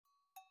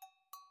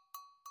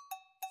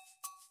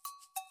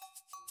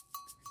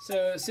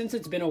So since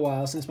it's been a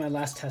while since my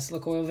last Tesla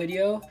coil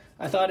video,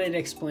 I thought I'd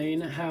explain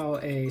how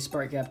a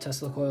spark gap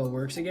Tesla coil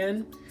works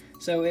again.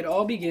 So it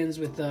all begins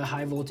with the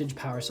high voltage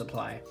power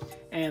supply,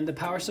 and the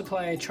power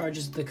supply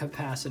charges the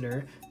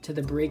capacitor to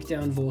the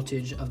breakdown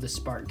voltage of the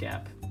spark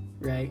gap,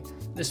 right?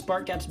 The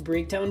spark gap's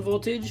breakdown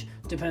voltage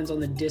depends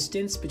on the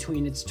distance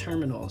between its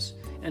terminals,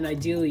 and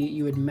ideally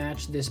you would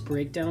match this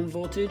breakdown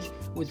voltage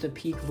with the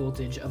peak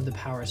voltage of the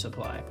power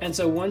supply. And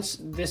so once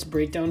this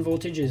breakdown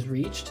voltage is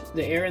reached,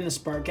 the air in the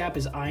spark gap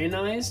is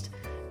ionized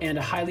and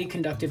a highly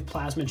conductive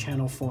plasma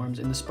channel forms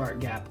in the spark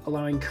gap,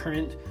 allowing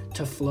current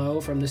to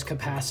flow from this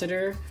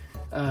capacitor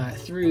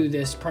through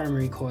this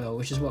primary coil,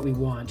 which is what we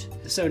want.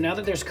 So now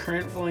that there's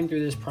current flowing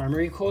through this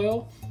primary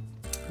coil,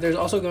 there's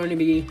also going to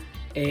be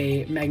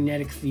a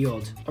magnetic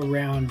field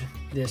around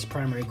this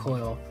primary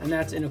coil, and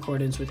that's in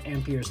accordance with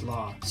Ampere's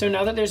law. So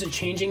now that there's a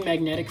changing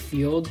magnetic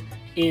field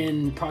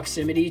in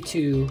proximity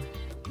to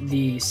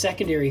the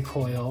secondary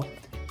coil,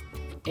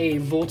 a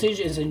voltage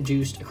is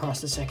induced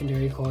across the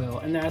secondary coil,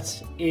 and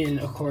that's in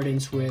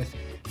accordance with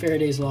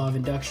Faraday's law of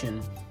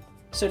induction.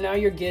 So now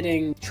you're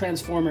getting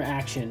transformer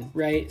action,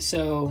 right?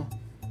 So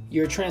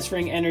you're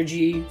transferring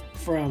energy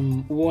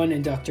from one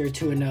inductor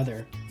to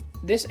another.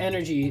 This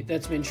energy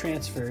that's been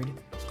transferred,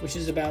 which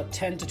is about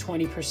 10 to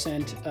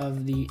 20%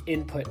 of the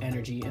input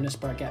energy in a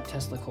spark gap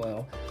Tesla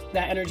coil,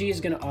 that energy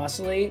is going to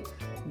oscillate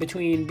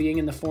between being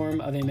in the form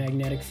of a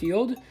magnetic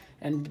field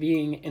and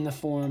being in the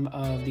form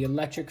of the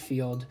electric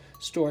field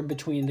stored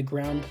between the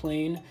ground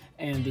plane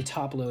and the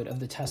top load of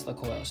the Tesla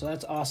coil. So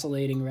that's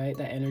oscillating, right,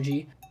 that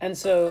energy. And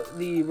so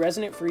the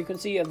resonant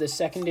frequency of the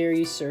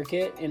secondary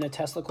circuit in a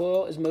Tesla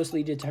coil is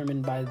mostly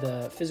determined by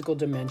the physical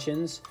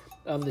dimensions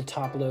of the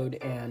top load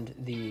and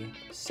the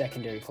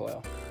secondary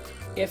coil.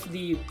 If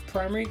the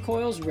primary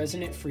coil's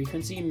resonant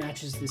frequency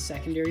matches the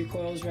secondary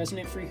coil's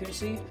resonant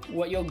frequency,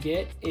 what you'll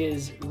get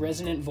is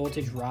resonant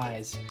voltage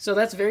rise. So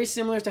that's very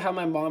similar to how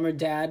my mom or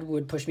dad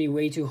would push me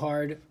way too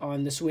hard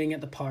on the swing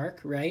at the park,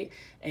 right?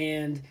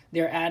 And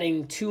they're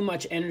adding too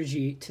much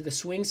energy to the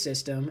swing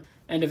system,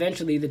 and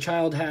eventually the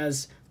child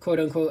has, quote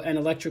unquote, an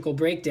electrical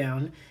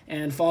breakdown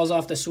and falls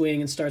off the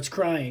swing and starts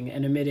crying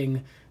and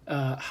emitting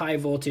high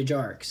voltage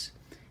arcs.